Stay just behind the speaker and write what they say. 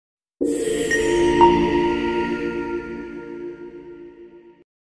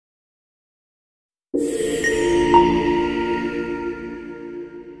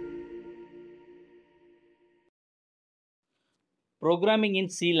Programming in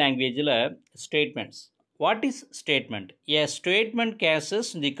C language statements. What is statement? A statement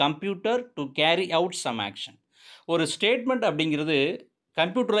cases the computer to carry out some action. ஒரு statement அப்படிங்கிறது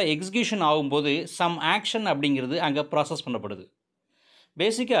கம்ப்யூட்டரில் execution ஆகும்போது some action அப்படிங்கிறது அங்கே process பண்ணப்படுது.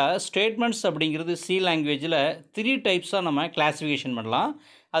 பேசிக்காக ஸ்டேட்மெண்ட்ஸ் அப்படிங்கிறது சி லாங்குவேஜில் 3 டைப்ஸாக நம்ம கிளாஸிஃபிகேஷன் பண்ணலாம்.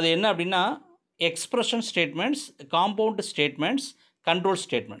 அது என்ன அப்படின்னா expression statements, compound statements, control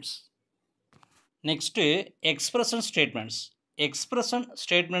statements. Next expression statements. Expression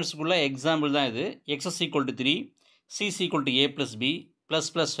ஸ்டேட்மெண்ட்ஸுக்குள்ள example தான் இது. x is equal to 3, c is equal to a plus b, plus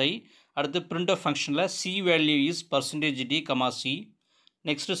plus i. அடுத்து printf ஃபங்க்ஷனில் c value is %d, c.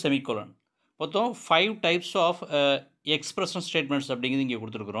 Next semicolon. மொத்தம் 5 types of expression statements அப்படிங்கிறது இங்கே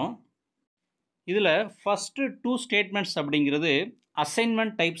கொடுத்துருக்குறோம். இதில் first 2 statements அப்படிங்கிறது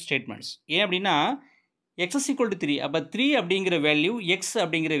அசைன்மெண்ட் டைப் ஸ்டேட்மெண்ட்ஸ். ஏன் அப்படின்னா x is equal to 3, அப்போ 3 அப்படிங்கிற வேல்யூ x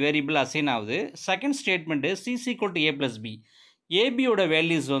அப்படிங்கிற வேரியபிள் அசைன் ஆகுது. Second statement c is equal to a plus b, ஏபியோட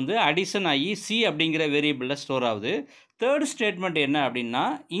values வந்து அடிஷன் ஆகி சி அப்படிங்கிற வேரியபிளில் ஸ்டோர் ஆகுது. தேர்ட் ஸ்டேட்மெண்ட் என்ன அப்படின்னா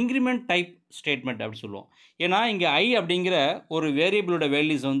இன்க்ரிமெண்ட் டைப் ஸ்டேட்மெண்ட் அப்படி சொல்லுவோம். ஏன்னா இங்கே ஐ அப்படிங்கிற ஒரு வேரியபிளோட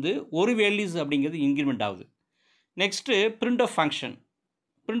வேல்யூஸ் வந்து ஒரு வேல்யூஸ் அப்படிங்கிறது இன்க்ரிமெண்ட் ஆகுது. Next printf function.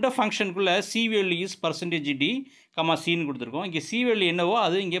 printf ஃபங்க்ஷனுக்குள்ளே C value is %d, சின்னு கொடுத்துருக்கோம். இங்கே சி வேல்யூ என்னவோ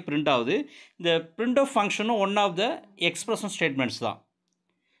அது இங்கே பிரிண்ட் ஆகுது. இந்த printf ஃபங்க்ஷனும் one of the expression statements தான்.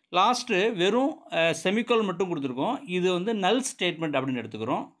 லாஸ்ட்டு வெறும் செமிகோலன் மட்டும் கொடுத்துருக்கோம். இது வந்து நல் ஸ்டேட்மெண்ட் அப்படின்னு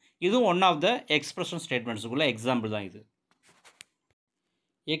எடுத்துக்கிறோம். இதுவும் one of the expression ஸ்டேட்மெண்ட்ஸுக்குள்ளே example தான் இது.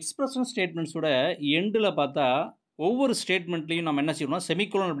 எக்ஸ்பிரஷன் ஸ்டேட்மெண்ட்ஸோட எண்டில் பார்த்தா ஒவ்வொரு ஸ்டேட்மெண்ட்லேயும் நம்ம என்ன செய்யணும்னா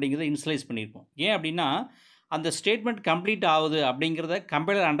செமிகோலன் அப்படிங்கிறத இன்ஸ்லைஸ் பண்ணியிருப்போம். ஏன் அப்படின்னா அந்த ஸ்டேட்மெண்ட் கம்ப்ளீட் ஆகுது அப்படிங்கிறத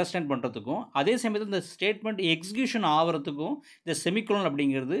கம்பைலர் அண்டர்ஸ்டாண்ட் பண்ணுறதுக்கும் அதே சமயத்தில் இந்த ஸ்டேட்மெண்ட் எக்ஸிக்யூஷன் ஆகிறதுக்கும் இந்த செமிகோலன்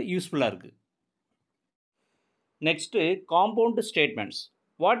அப்படிங்கிறது யூஸ்ஃபுல்லாக இருக்குது. Next compound statements.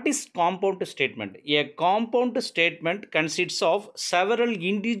 What is compound statement? A compound statement consists of several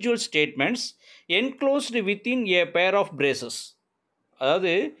individual statements enclosed within a pair of braces.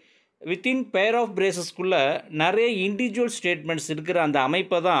 அதாவது within pair of bracesக்குள்ள நிறைய இண்டிவிஜுவல் ஸ்டேட்மெண்ட்ஸ் இருக்கிற அந்த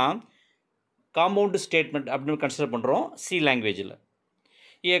அமைப்பை தான் காம்பவுண்ட் ஸ்டேட்மெண்ட் அப்படின்னு கன்சிடர் பண்ணுறோம் சி லாங்குவேஜில்.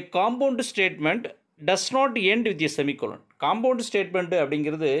 A compound statement does not end with a semicolon. Compound statement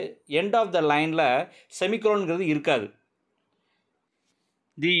அப்படிங்கிறது எண்ட் ஆஃப் த லைனில் செமிகோலன்கிறது இருக்காது.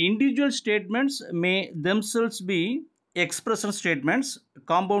 The individual statements may themselves be expression statements,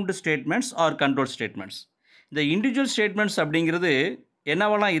 compound statements or control statements. The individual statements அப்படிங்கிறது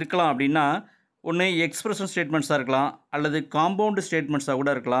என்னவெல்லாம் இருக்கலாம் அப்படின்னா ஒன்று expression ஸ்டேட்மெண்ட்ஸாக இருக்கலாம், அல்லது காம்பவுண்ட் ஸ்டேட்மெண்ட்ஸாக கூட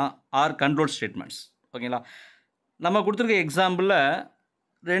இருக்கலாம், ஆர் கண்ட்ரோல் ஸ்டேட்மெண்ட்ஸ். ஓகேங்களா? நம்ம கொடுத்துருக்க எக்ஸாம்பிளில்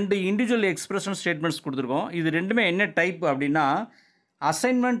 2 இண்டிவிஜுவல் எக்ஸ்பிரஷன் ஸ்டேட்மெண்ட்ஸ் கொடுத்துருக்கோம். இது ரெண்டுமே என்ன டைப் அப்படின்னா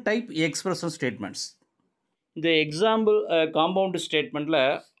அசைன்மெண்ட் டைப் எக்ஸ்பிரஷன் ஸ்டேட்மெண்ட்ஸ். இந்த எக்ஸாம்பிள் காம்பவுண்ட் ஸ்டேட்மெண்ட்டில்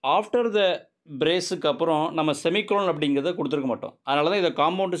ஆஃப்டர் த பிரேஸுக்கு அப்புறம் நம்ம செமிகோலன் அப்படிங்கிறத கொடுத்துருக்க மாட்டோம். அதனால தான் இதை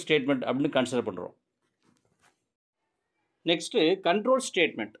காம்பவுண்ட் ஸ்டேட்மெண்ட் அப்படின்னு கன்சிடர் பண்ணுறோம். Next control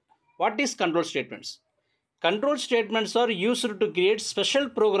statement. What is control statements? Control statements are used to create special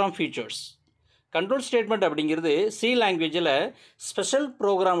program features. Control statement அப்படிங்கிறது சி லாங்குவேஜில் ஸ்பெஷல்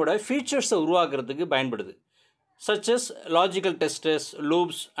ப்ரோக்ராமோட ஃபீச்சர்ஸை உருவாக்குறதுக்கு பயன்படுது. such as logical testers,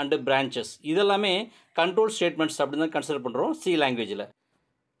 loops and branches. இதெல்லாமே கண்ட்ரோல் ஸ்டேட்மெண்ட்ஸ் அப்படின்னு தான் consider பண்ணுறோம் C லாங்குவேஜில்.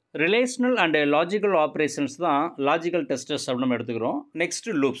 Relational and logical operations தான் லாஜிக்கல் டெஸ்டர்ஸ் அப்படின்னு நம்ம எடுத்துக்கிறோம்.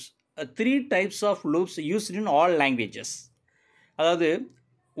 Next loops. 3 types of loops used in all languages. அதாவது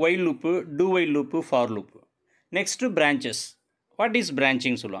while loop, two while loop, for loop. Next branches. What is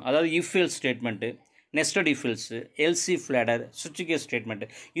branching சொல்லுவோம். அதாவது if else statement, nested if else, else if ladder, சுவிட்ச் case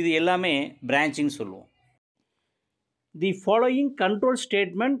statement, இது எல்லாமே branching சொல்லுவோம். The following control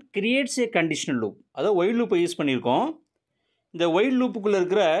statement creates A conditional loop. அதாவது while லூப்பை use பண்ணியிருக்கோம். இந்த ஒயில் லூப்புக்குள்ளே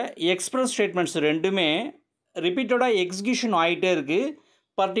இருக்கிற எக்ஸ்பிரஸ் ஸ்டேட்மெண்ட்ஸ் ரெண்டுமே ரிப்பீட்டடாக எக்ஸிக்யூஷன் ஆகிட்டே இருக்குது,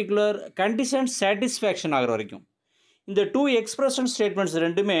 பர்டிகுலர் கண்டிஷன் சாட்டிஸ்ஃபேக்ஷன் ஆகிற வரைக்கும். இந்த 2 எக்ஸ்பிரஷன் ஸ்டேட்மெண்ட்ஸ்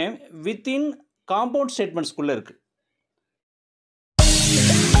ரெண்டுமே வித்தின் காம்பவுண்ட் ஸ்டேட்மெண்ட்ஸ்குள்ளே இருக்குது.